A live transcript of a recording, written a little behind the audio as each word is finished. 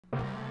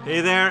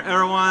Hey there,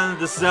 everyone.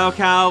 This is El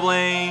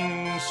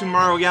Cowbling, Super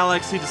Mario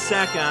Galaxy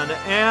 2nd,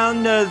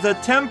 and the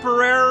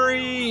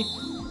temporary,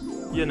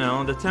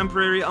 the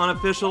temporary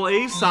unofficial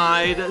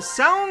A-side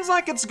sounds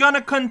like it's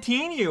gonna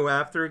continue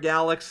after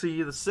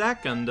Galaxy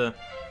 2nd.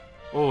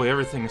 Oh,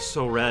 everything is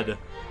so red.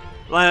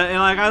 Like,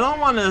 I don't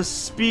want to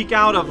speak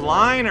out of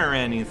line or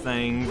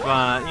anything,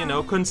 but,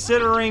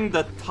 considering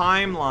the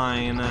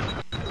timeline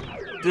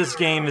this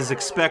game is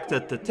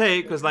expected to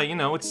take, because,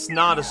 it's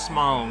not a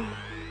small...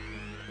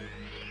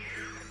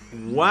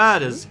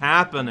 What is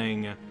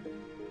happening?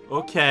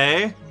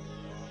 Okay.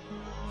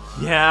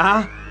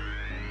 Yeah.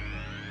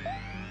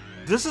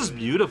 This is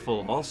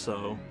beautiful,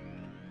 also.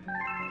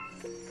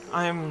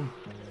 Oh,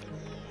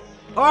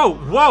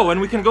 whoa,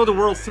 and we can go to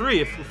World 3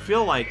 if we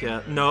feel like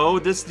it. No,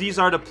 these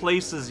are the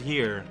places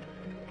here.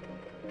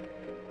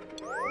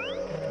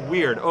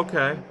 Weird,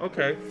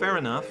 okay, fair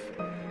enough.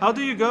 How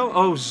do you go?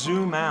 Oh,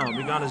 zoom out.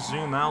 We gotta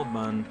zoom out,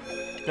 man.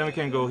 Then we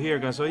can go here,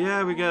 guys. So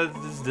yeah, we got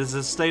this is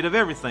the state of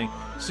everything.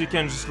 So you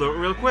can just look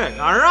real quick.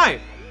 Alright!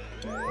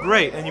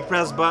 Great, and you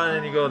press button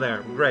and you go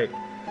there. Great.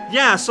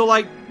 Yeah, so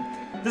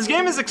this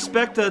game is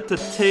expected to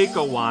take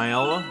a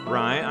while,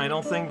 right? I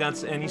don't think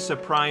that's any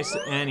surprise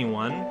to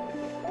anyone.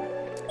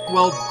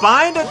 Well,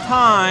 by the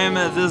time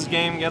this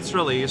game gets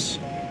released,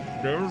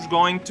 there's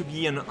going to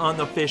be an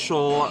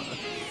unofficial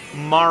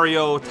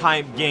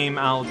Mario-type game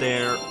out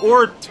there,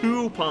 or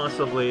two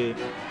possibly,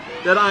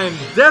 that I'm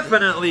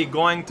definitely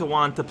going to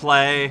want to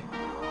play.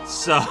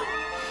 So,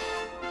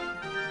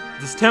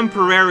 this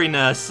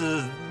temporariness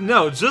is...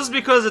 No, just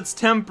because it's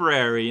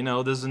temporary,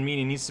 doesn't mean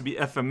it needs to be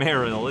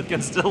ephemeral. It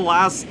can still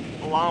last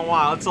a long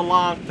while. It's a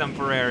long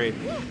temporary.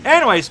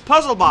 Anyways,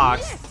 puzzle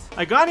box.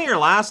 I got here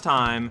last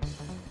time,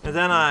 and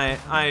then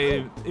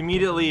I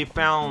immediately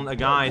found a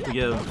guy to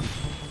give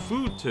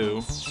food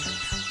to.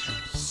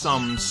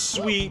 Some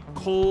sweet,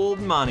 cold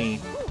money.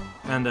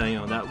 And,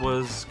 that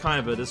was kind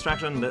of a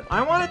distraction, but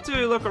I wanted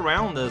to look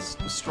around this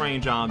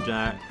strange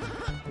object.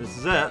 This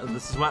is it.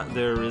 This is what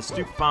there is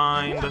to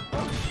find.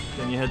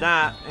 Then you hit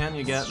that, and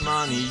you get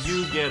money.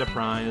 You get a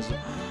prize.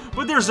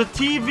 But there's a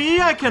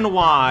TV I can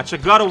watch. I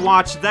gotta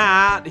watch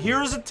that.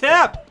 Here's a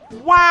tip.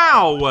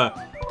 Wow!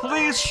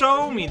 Please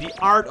show me the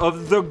art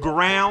of the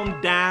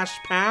ground dash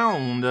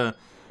pound.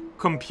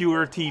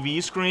 Computer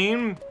TV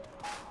screen.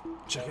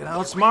 Check it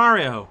out, it's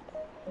Mario.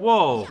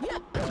 Whoa.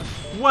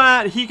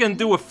 What? He can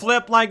do a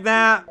flip like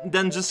that,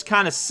 then just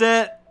kind of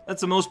sit?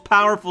 That's the most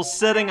powerful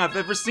sitting I've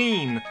ever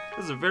seen.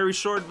 This is a very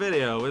short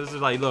video. This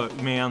is like, look,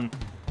 man.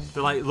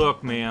 They're like,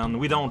 look, man,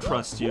 we don't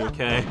trust you,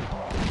 okay?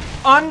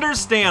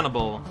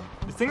 Understandable.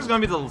 You think it's gonna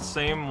be the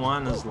same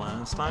one as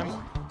last time?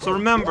 So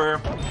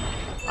remember,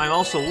 I'm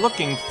also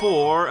looking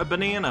for a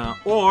banana,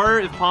 or,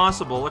 if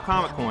possible, a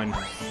comic coin.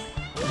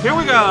 Here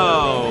we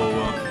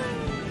go!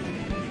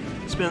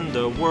 Spin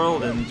the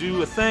world and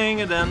do a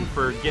thing, and then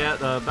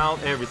forget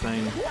about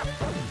everything.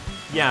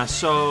 Yeah,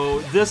 so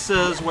this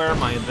is where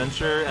my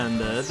adventure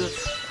ended.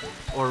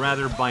 Or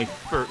rather, by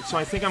first. So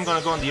I think I'm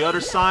gonna go on the other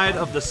side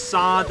of the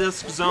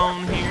Sawdisc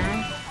zone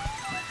here.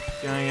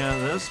 Gonna get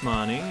this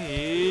money.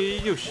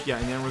 Yoosh. Yeah,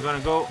 and then we're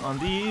gonna go on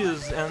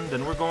these, and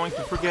then we're going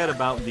to forget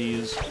about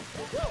these.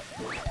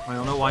 I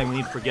don't know why we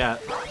need forget.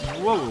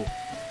 Whoa.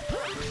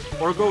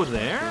 Or go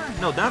there?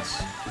 No,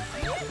 that's...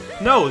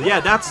 No, yeah,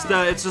 that's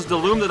the... It's just the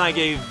loom that I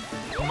gave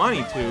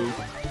money to.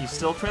 He's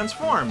still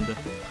transformed.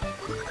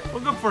 Well,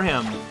 good for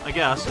him, I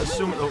guess.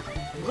 Assume... Oh,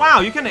 wow,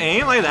 you can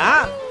aim like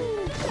that?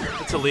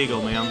 It's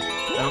illegal, man.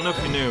 I don't know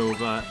if you knew,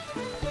 but...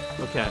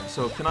 Okay,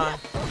 so can I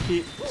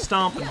keep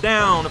stomping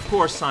down? Of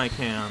course I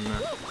can.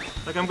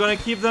 Like, I'm gonna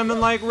keep them in,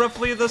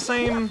 roughly the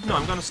same... No,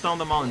 I'm gonna stomp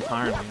them all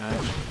entirely,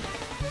 actually.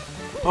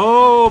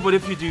 Oh, but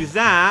if you do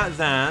that,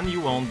 then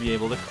you won't be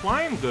able to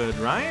climb good,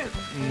 right?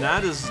 And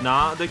that is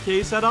not the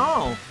case at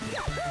all.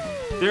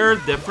 They're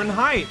different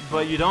height,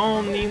 but you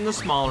don't need the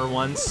smaller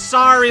ones.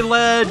 Sorry,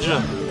 ledge!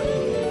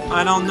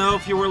 I don't know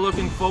if you were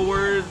looking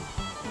forward.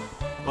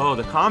 Oh,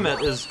 the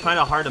comet is kind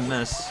of hard to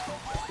miss.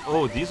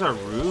 Oh, these are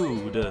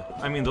rude.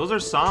 I mean, those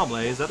are saw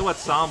blades. That's what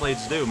saw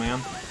blades do,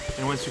 man.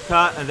 And once you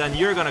cut, and then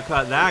you're gonna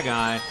cut that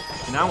guy,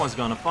 and that one's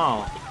gonna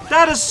fall.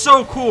 That is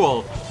so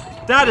cool!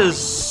 That is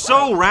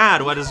so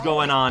rad what is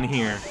going on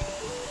here.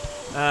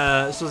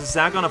 So is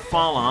that gonna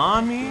fall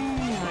on me?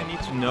 I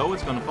need to know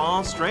it's gonna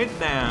fall straight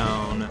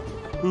down.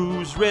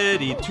 Who's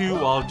ready to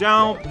all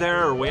jump?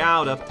 They're way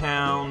out of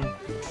town.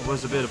 I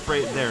was a bit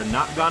afraid there,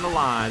 not gonna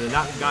lie.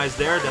 That guy's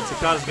there, that's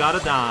a guy's gotta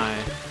die.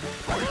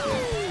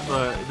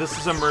 But this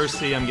is a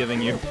mercy I'm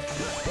giving you.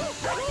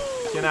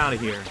 Get out of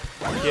here.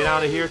 Get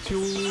out of here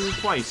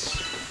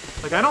twice.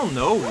 Like, I don't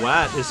know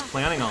what is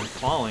planning on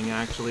falling,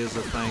 actually, is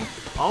the thing.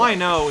 All I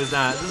know is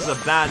that this is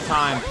a bad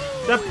time.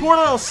 That poor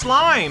little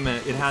slime!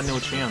 It had no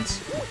chance.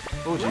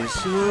 Oh,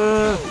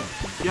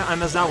 jeez. Yeah, I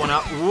messed that one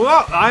up.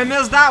 Whoa! I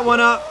messed that one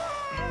up!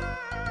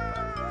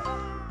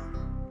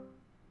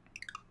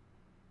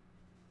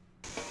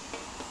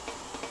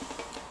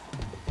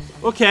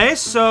 Okay,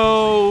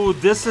 so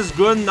this is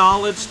good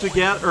knowledge to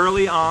get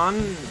early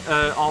on,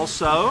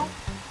 also.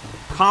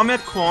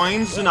 comet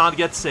coins do not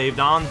get saved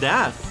on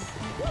death.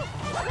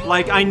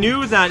 Like, I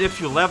knew that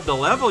if you left the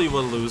level, you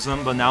would lose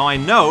them, but now I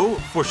know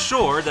for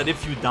sure that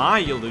if you die,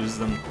 you lose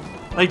them.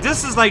 Like,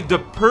 this is like the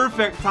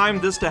perfect time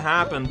this to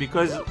happen,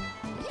 because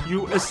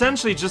you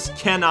essentially just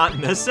cannot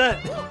miss it.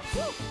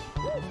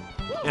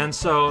 And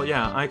so,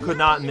 yeah, I could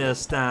not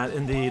miss that.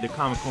 Indeed, the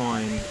comet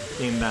coin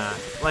came back.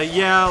 Like,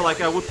 yeah,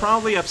 like I would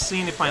probably have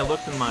seen if I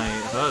looked in my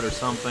HUD or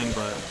something,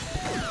 but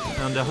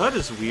the HUD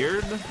is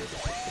weird.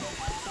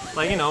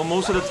 Like, you know,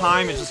 most of the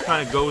time it just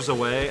kind of goes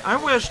away. I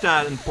wish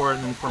that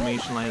important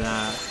information like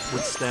that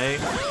would stay.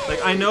 Like,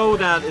 I know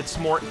that it's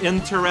more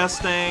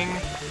interesting,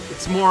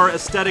 it's more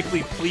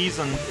aesthetically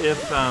pleasing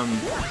if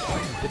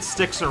it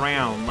sticks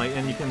around, like,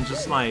 and you can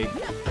just, like,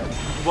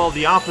 well,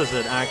 the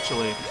opposite,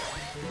 actually.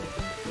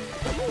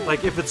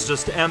 Like, if it's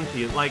just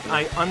empty. Like,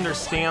 I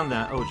understand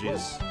that. Oh,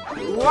 jeez.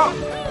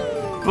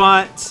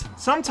 But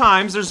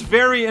sometimes there's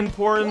very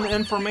important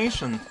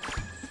information.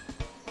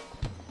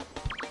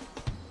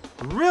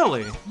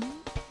 Really?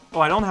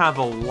 Oh, I don't have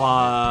a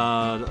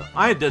lot.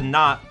 I did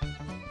not.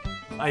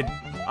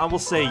 I will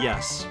say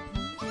yes.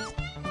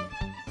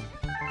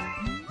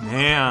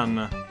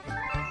 Man.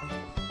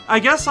 I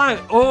guess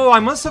I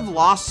must have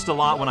lost a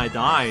lot when I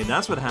died.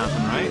 That's what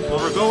happened, right? Well,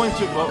 we're going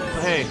to, well,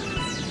 hey,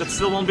 that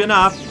still won't be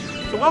enough.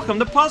 So welcome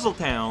to Puzzle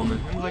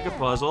Town. It's like a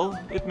puzzle.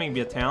 It may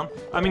be a town.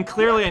 I mean,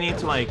 clearly I need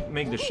to, like,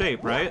 make the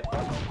shape, right?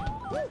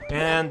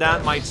 And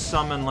that might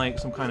summon, like,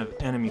 some kind of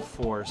enemy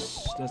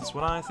force. That's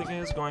what I think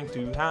is going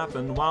to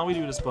happen while we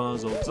do this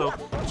puzzle. So,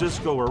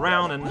 just go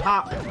around and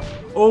hop.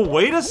 Oh,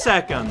 wait a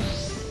second.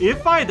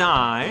 If I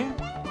die,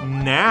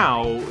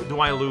 now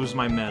do I lose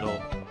my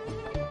medal?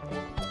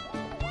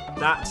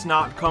 That's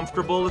not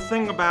comfortable to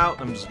think about.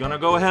 I'm just gonna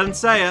go ahead and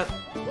say it.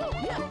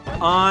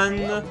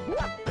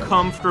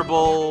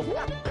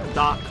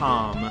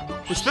 Uncomfortable.com.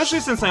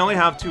 Especially since I only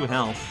have 2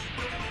 health.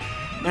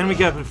 And we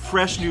get a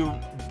fresh new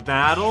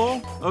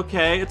battle?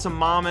 Okay, it's a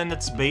mom and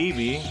its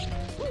baby.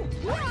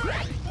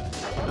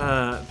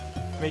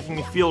 Making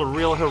me feel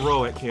real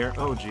heroic here.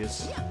 Oh,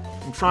 jeez.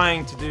 I'm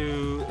trying to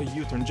do a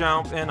U-turn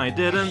jump, and I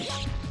didn't.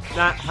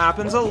 That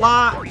happens a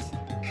lot!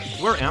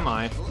 Where am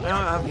I?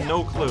 I have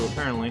no clue,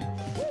 apparently.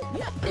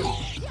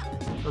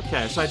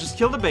 Okay, so I just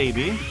killed a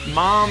baby.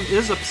 Mom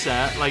is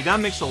upset. Like, that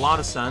makes a lot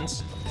of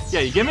sense. Yeah,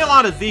 you give me a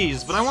lot of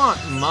these, but I want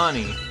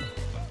money.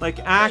 Like,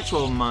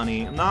 actual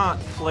money, not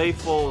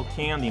playful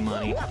candy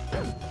money.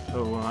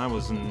 Oh, well, I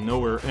was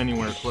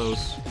anywhere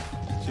close.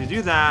 So you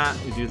do that,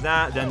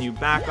 then you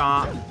back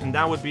off, and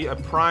that would be a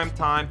prime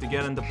time to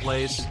get into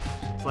place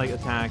to, like,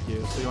 attack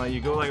you. So, like, you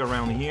go, like,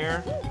 around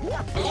here,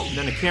 and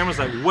then the camera's,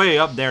 like, way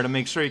up there to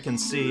make sure you can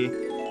see.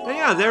 And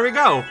yeah, there we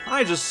go.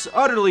 I just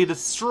utterly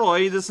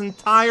destroyed this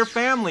entire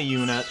family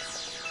unit.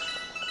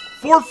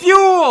 For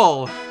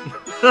fuel!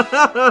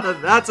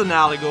 That's an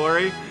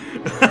allegory.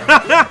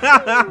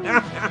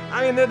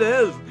 I mean, it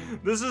is.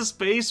 This is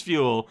space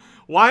fuel.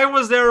 Why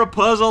was there a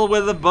puzzle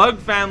with a bug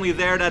family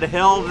there that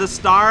held the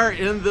star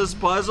in this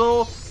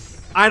puzzle?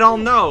 I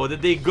don't know.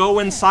 Did they go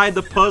inside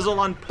the puzzle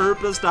on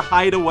purpose to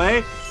hide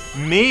away?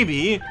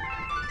 Maybe.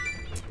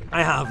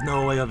 I have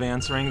no way of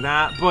answering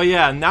that. But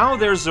yeah, now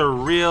there is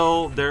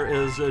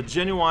a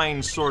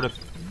genuine sort of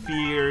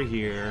fear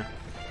here.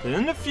 That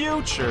in the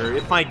future,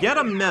 if I get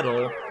a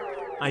medal,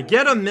 I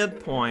get a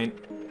midpoint,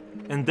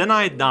 and then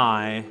I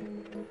die,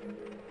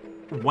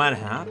 what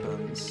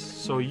happens?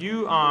 So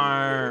you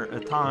are a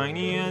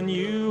tiny, and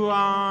you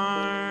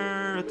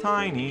are a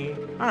tiny.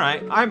 All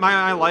right, I'm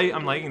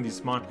liking these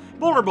small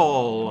boulder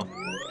bowl.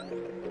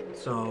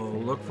 So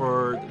look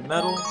for the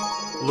medal,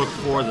 look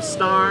for the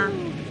star.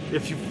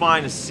 If you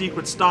find a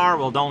secret star,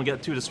 well, don't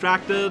get too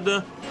distracted,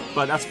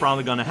 but that's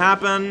probably gonna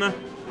happen.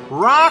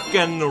 Rock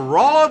and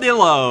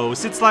Rollodillo.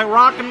 See, it's like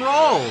rock and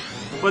roll,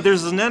 but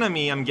there's an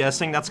enemy, I'm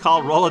guessing, that's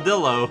called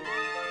Rollodillo.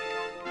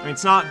 I mean,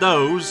 it's not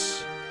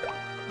those.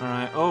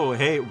 Alright, oh,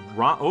 hey,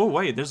 rock. Oh,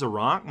 wait, there's a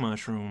rock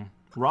mushroom.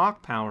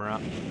 Rock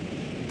power-up.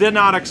 Did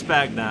not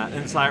expect that.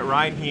 And it's like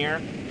right here.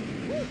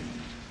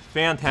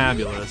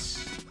 Fantabulous.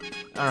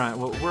 Alright,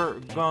 well, we're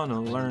gonna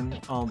learn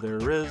all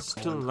there is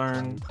to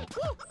learn.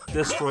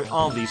 Destroy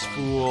all these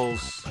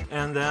fools.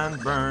 And then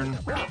burn.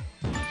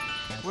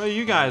 What do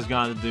you guys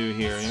gotta do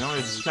here? You know,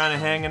 it's kind of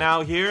hanging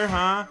out here,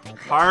 huh?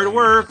 Hard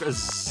work,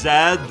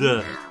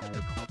 Zed.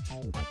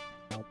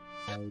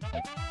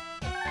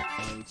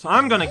 So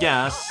I'm gonna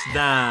guess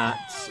that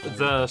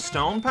the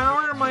stone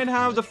power might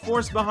have the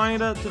force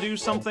behind it to do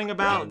something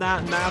about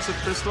that massive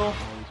crystal.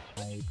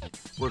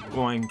 We're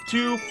going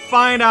to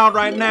find out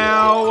right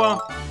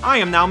now. I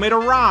am now made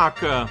of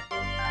rock.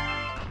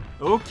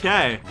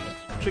 Okay.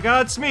 Check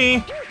out, it's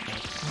me.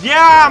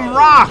 Yeah, I'm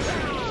rock.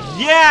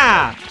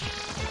 Yeah.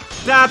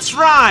 That's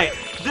right.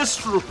 This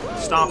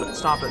stop it,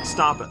 stop it,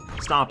 stop it,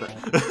 stop it.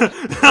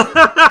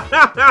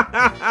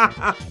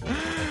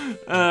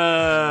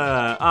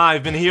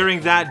 I've been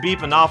hearing that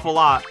beep an awful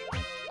lot.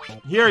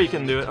 Here you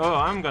can do it. Oh,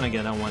 I'm gonna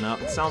get that one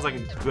up. It sounds like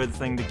a good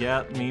thing to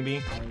get,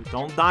 maybe.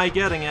 Don't die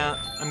getting it.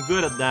 I'm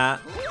good at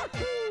that.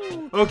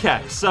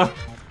 Okay, so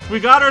We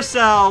got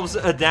ourselves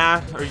a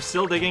dash. Are you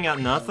still digging at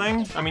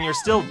nothing? I mean, you're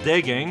still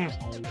digging.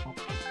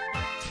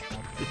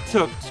 It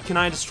took. Can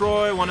I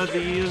destroy one of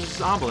these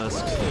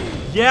obelisks?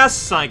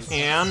 Yes, I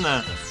can.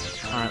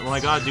 Alright, well, I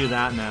gotta do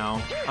that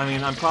now. I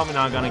mean, I'm probably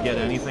not gonna get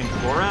anything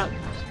for it.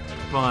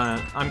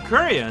 But I'm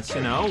curious,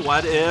 you know?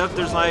 What if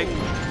there's like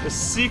a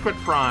secret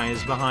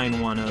prize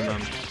behind one of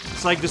them?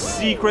 It's like the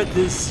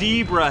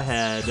zebra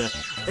head.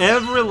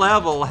 Every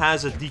level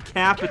has a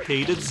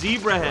decapitated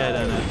zebra head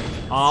in it.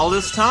 All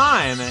this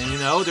time, and you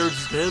know, they're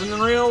just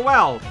hidden real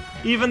well.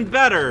 Even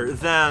better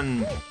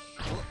than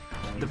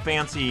the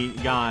fancy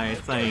guy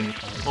thing,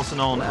 also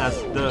known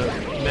as the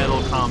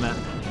Metal Comet.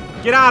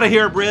 Get out of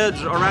here,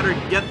 Bridge, or rather,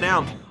 get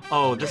down.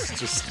 Oh, this is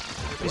just...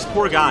 these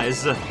poor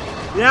guys. Yeah,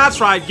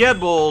 that's right, get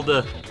bold.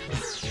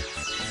 That's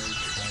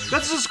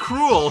just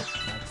cruel.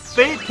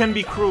 Fate can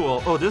be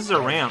cruel. Oh, this is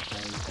a ramp.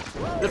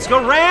 Let's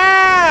go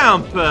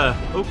ramp!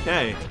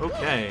 Okay,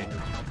 okay.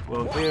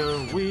 Well,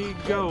 here we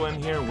go,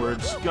 and here we're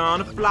just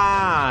gonna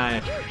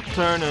fly.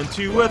 Turn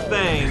into a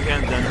thing,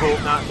 and then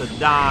hope not to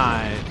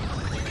die.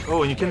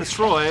 Oh, and you can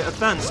destroy a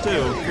fence, too,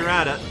 if you're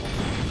at it.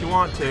 If you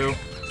want to.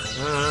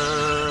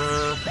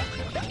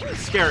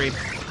 It's scary.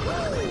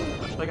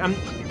 Like,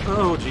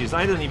 oh, jeez,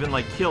 I didn't even,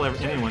 like, kill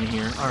anyone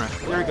here. Alright,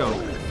 there we go.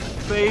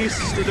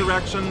 Face the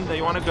direction that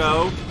you want to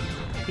go.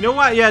 You know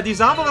what? Yeah,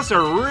 these obelisks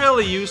are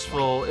really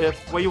useful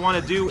if what you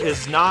want to do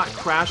is not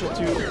crash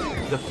into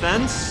the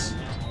fence.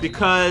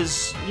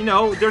 Because, you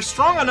know, they're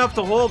strong enough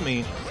to hold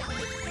me.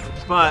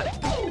 But,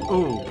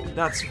 ooh,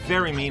 that's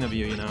very mean of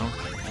you, you know?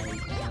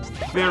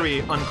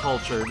 Very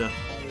uncultured.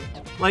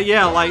 Like,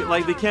 yeah,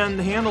 like they can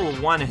handle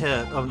one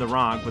hit of the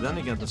rock, but then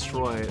they get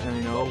destroyed. And,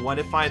 you know, what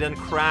if I then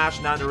crash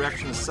in that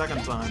direction a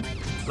second time?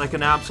 Like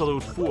an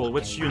absolute fool,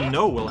 which you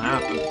know will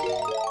happen.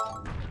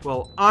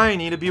 Well, I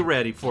need to be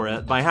ready for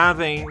it by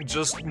having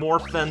just more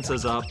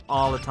fences up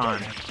all the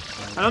time.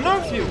 I don't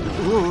know if you...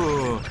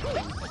 Ooh.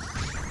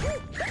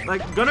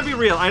 Like, gonna be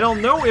real, I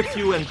don't know if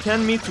you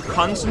intend me to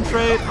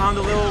concentrate on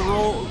the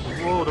little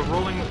the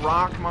rolling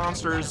rock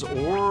monsters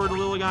or the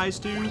little guys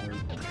too.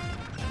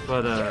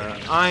 But,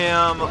 I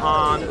am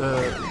on,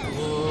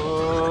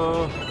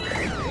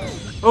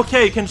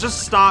 okay, you can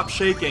just stop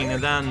shaking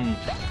and then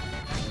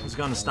it's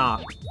gonna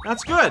stop.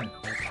 That's good.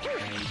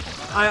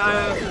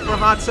 I for a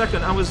hot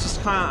second, I was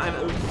just kind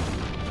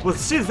of... Well,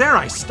 see, there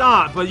I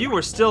stopped, but you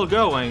were still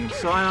going,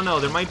 so I don't know,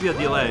 there might be a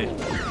delay.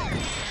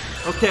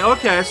 Okay,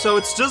 okay, so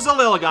it's just the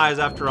little guys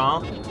after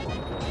all.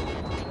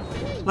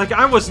 Like,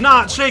 I was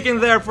not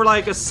shaking there for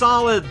like a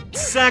solid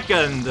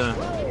second.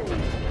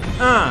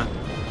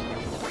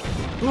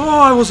 Oh,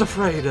 I was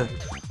afraid.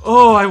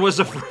 Oh, I was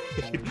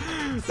afraid.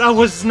 That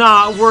was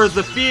not worth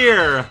the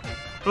fear.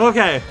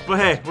 Okay, but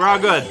hey, we're all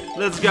good.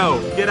 Let's go.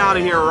 Get out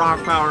of here,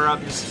 rock power up.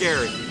 You're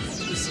scary.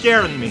 You're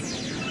scaring me.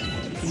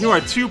 You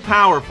are too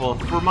powerful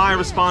for my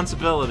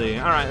responsibility.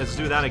 Alright, let's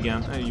do that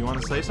again. Hey, you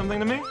want to say something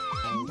to me?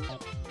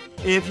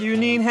 If you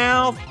need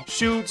help,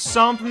 shoot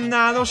something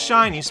at those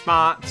shiny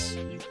spots.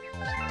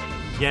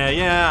 Yeah,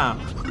 yeah.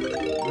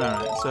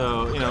 Alright,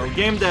 so, you know,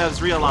 game devs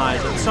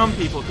realized that some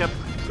people kept...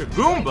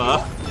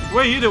 Goomba?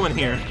 What are you doing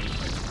here?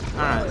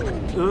 Alright.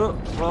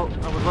 Well,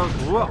 I would love...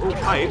 Whoa, oh,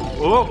 pipe.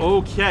 Oh,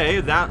 okay.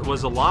 That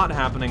was a lot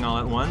happening all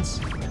at once.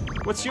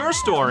 What's your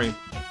story?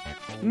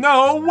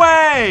 No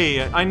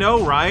way! I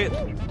know, right?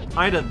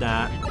 I did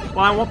that.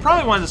 Well, I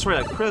probably want to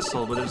destroy that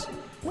crystal, but there's...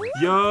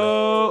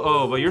 Yo!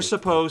 Oh, but you're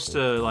supposed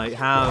to, like,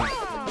 have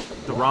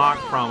the rock,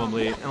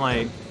 probably, and,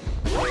 like...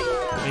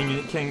 And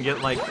you can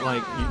get, like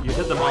you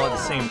hit them all at the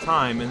same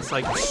time, and it's,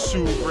 like,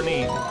 super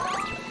neat.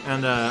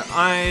 And,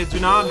 I do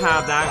not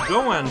have that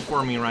going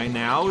for me right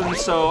now, and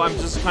so I'm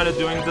just kind of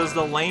doing this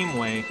the lame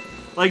way.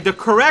 Like, the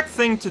correct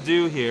thing to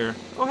do here...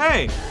 Oh,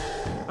 hey!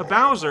 A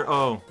Bowser.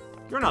 Oh,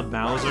 you're not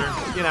Bowser.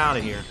 Get out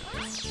of here.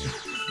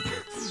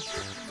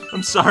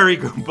 I'm sorry,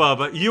 Goomba,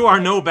 but you are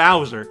no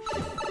Bowser.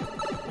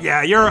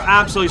 Yeah, you're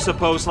absolutely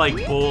supposed to,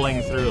 like,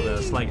 bowling through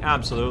this. Like,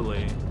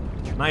 absolutely.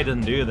 And I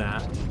didn't do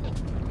that.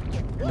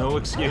 No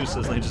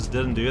excuses, I just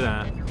didn't do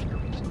that.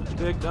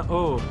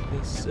 Oh,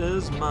 this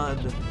is mud.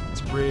 It's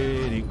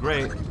pretty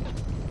great.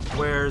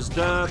 Where's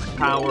the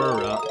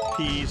power-up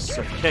piece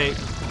of cake?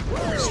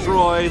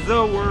 Destroy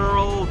the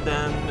world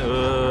and,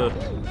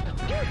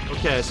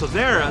 Okay, so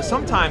there,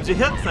 sometimes you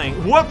hit things.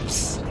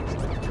 Whoops!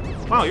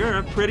 Wow, you're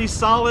a pretty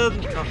solid...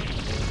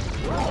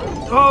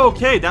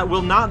 Okay, that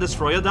will not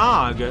destroy a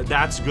dog.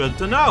 That's good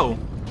to know.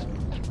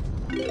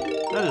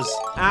 That is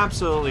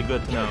absolutely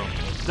good to know.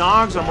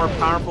 Dogs are more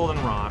powerful than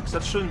rocks.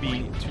 That shouldn't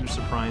be too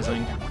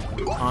surprising.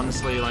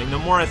 Honestly, like, the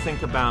more I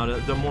think about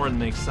it, the more it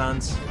makes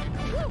sense.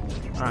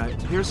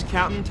 Alright, here's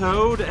Captain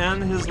Toad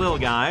and his little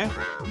guy.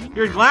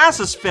 Your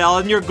glasses fell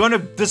and you're gonna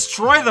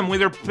destroy them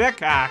with your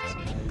pickaxe.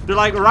 They're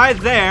like right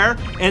there,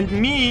 and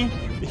me,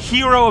 the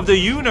hero of the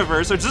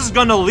universe, are just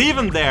gonna leave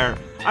them there.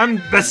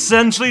 I'm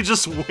essentially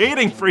just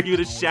waiting for you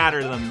to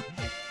shatter them.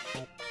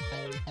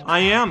 I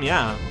am,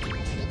 yeah.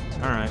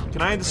 Alright,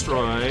 can I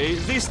destroy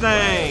these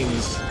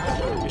things?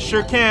 You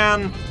sure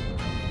can.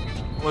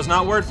 Was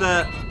not worth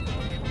it.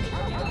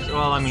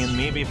 Well, I mean,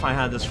 maybe if I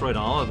had destroyed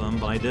all of them,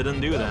 but I didn't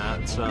do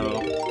that,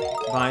 so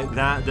by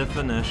that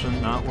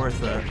definition, not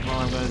worth it. Well,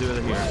 I'm gonna do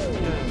it here. Yeah,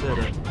 I did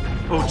it.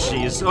 Oh,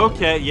 jeez.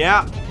 Okay,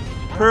 yeah.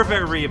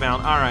 Perfect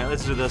rebound. Alright,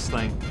 let's do this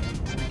thing.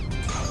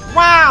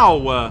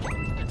 Wow!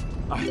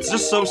 Oh, it's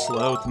just so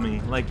slow to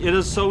me. Like, it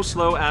is so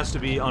slow as to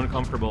be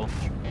uncomfortable.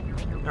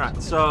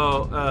 Alright,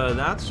 so,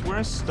 that's where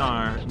I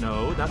start.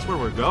 No, that's where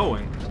we're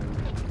going.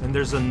 And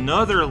there's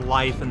another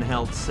life and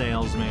health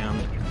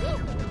salesman.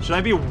 Should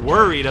I be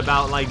worried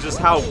about, like, just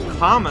how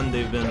common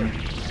they've been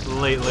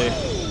lately?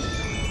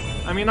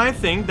 I mean, I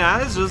think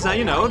that is just that,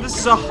 you know, this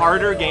is a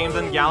harder game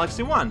than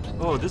Galaxy 1.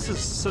 Oh, this is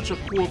such a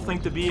cool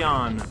thing to be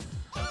on.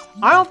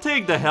 I'll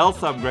take the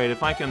health upgrade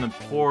if I can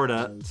afford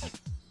it.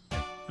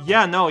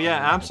 Yeah, no,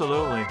 yeah,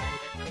 absolutely.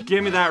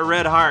 Give me that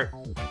red heart.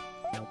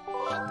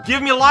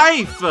 Give me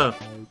life!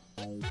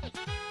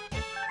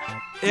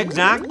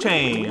 Exact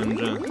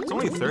change. It's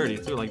only 30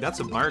 too, like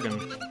that's a bargain.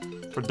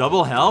 For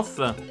double health?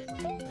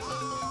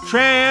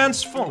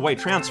 Transform. Wait,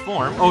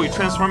 transform? Oh, you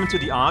transform into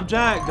the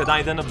object that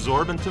I then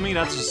absorb into me?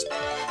 That's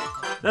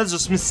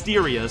just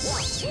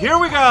mysterious. Here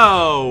we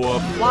go!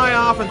 Fly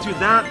off into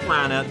that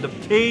planet, the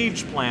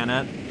Cage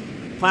planet.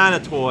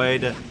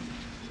 Planetoid.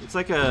 It's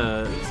like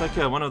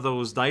one of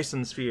those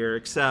Dyson sphere,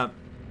 except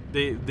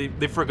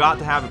they forgot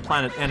to have a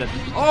planet in it.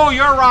 Oh,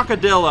 you're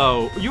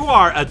Rollodillo! You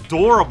are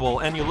adorable,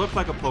 and you look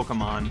like a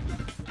Pokemon.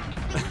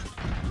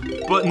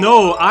 But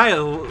no, I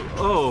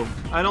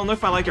don't know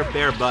if I like your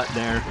bare butt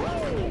there.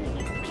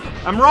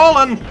 I'm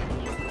rolling!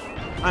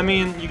 I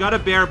mean, you got a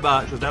bare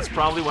butt, because that's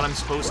probably what I'm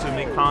supposed to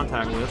make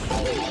contact with.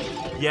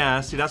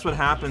 Yeah, see, that's what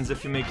happens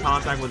if you make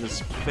contact with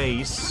his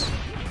face.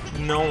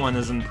 No one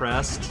is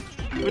impressed.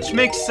 Which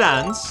makes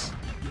sense.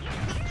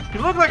 You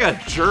look like a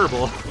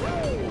gerbil.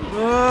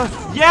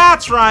 Yeah,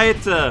 that's right!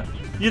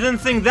 You didn't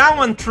think that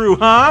one through,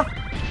 huh?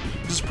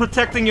 Just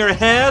protecting your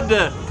head,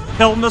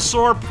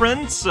 Helmasaur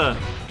Prince.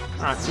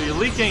 Alright, so you're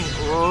leaking.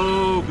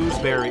 Oh,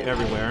 gooseberry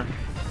everywhere.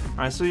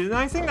 Alright, so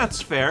I think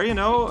that's fair, you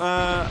know.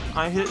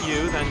 I hit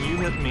you, then you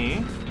hit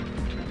me.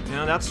 You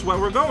know, that's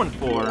what we're going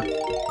for.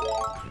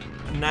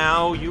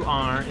 Now you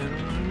are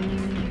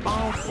in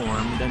ball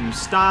form. Then you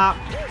stop,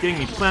 giving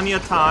me plenty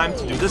of time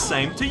to do the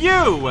same to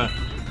you.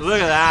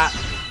 Look at that.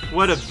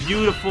 What a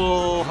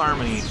beautiful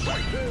harmony.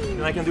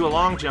 And I can do a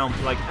long jump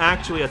to, like,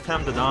 actually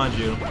attempt to dodge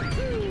you.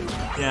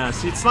 Yeah,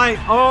 see, it's like,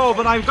 oh,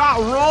 but I've got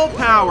roll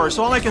power,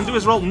 so all I can do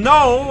is roll.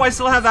 No, I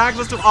still have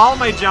access to all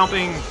my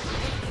jumping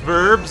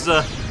verbs.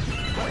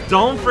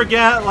 Don't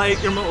forget,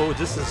 like, your oh,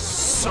 this is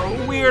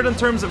so weird in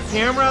terms of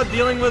camera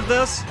dealing with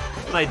this,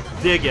 but I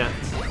dig it.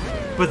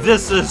 But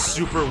this is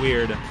super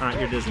weird. Alright,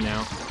 you're dizzy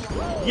now.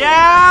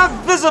 Yeah,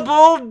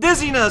 visible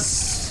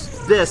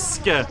dizziness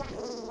disc.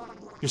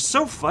 You're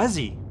so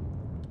fuzzy.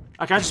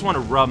 Like, I just want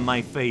to rub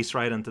my face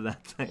right into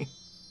that thing.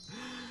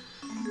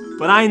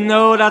 But I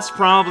know that's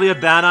probably a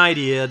bad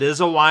idea. It is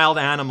a wild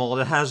animal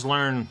that has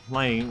learned,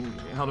 like,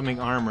 how to make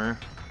armor.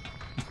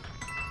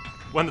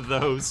 One of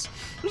those.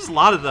 There's a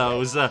lot of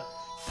those.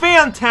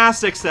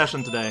 Fantastic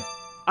session today.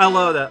 I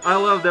love it. I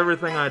loved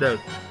everything I did.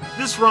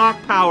 This rock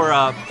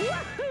power-up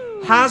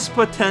has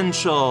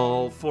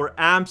potential for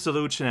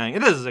absolute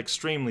shenanigans. It is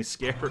extremely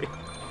scary.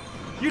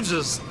 You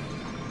just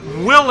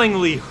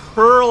willingly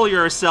hurl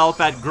yourself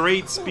at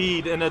great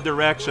speed in a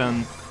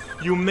direction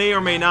you may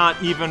or may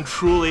not even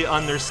truly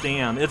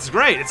understand. It's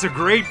great. It's a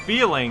great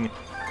feeling.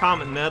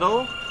 Comet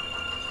medal.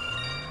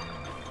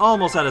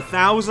 Almost at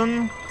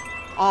 1,000.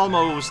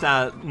 Almost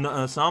at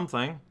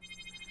something.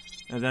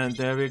 And then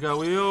there we go.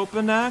 We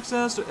open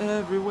access to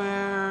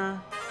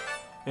everywhere.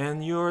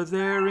 And you're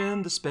there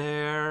in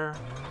despair.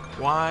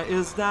 Why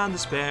is that in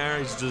despair?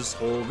 He's just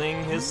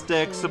holding his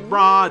sticks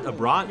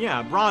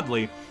yeah,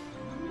 broadly.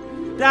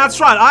 That's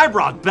right, I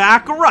brought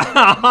back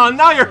around.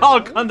 Now you're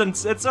all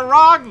condensed. It's a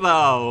rock,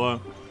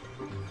 though.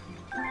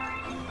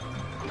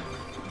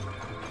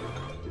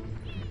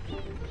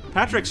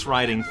 Patrick's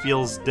writing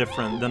feels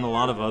different than a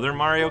lot of other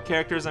Mario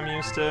characters I'm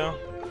used to.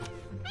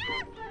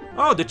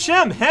 Oh, the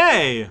chimp,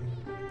 hey!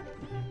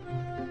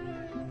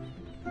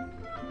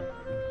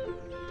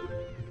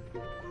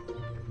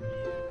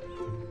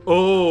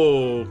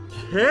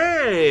 Okay,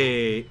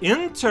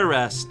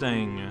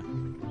 interesting.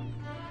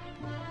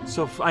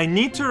 So I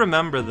need to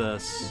remember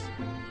this.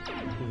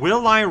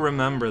 Will I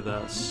remember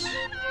this?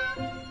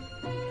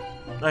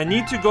 I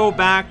need to go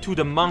back to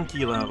the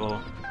monkey level.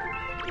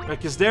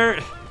 Like, is there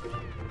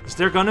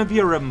gonna be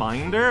a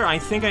reminder? I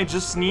think I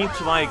just need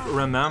to, like,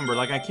 remember.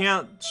 Like, I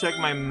can't check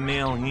my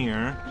mail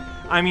here.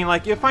 I mean,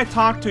 like, if I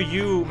talk to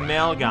you,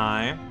 mail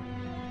guy.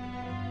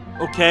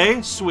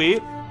 Okay,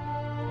 sweet.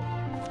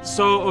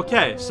 So,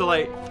 okay, so,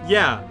 like,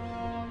 yeah.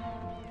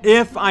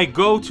 If I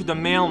go to the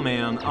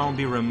mailman, I'll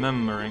be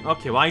remembering.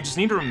 Okay, well, I just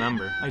need to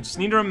remember. I just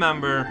need to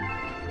remember.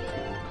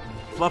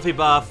 Fluffy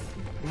buff,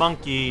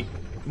 monkey,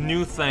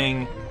 new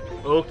thing.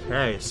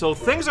 Okay, so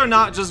things are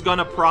not just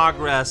gonna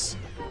progress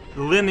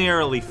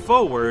linearly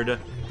forward.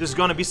 There's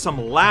gonna be some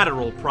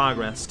lateral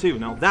progress, too.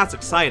 Now, that's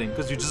exciting,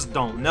 because you just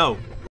don't know.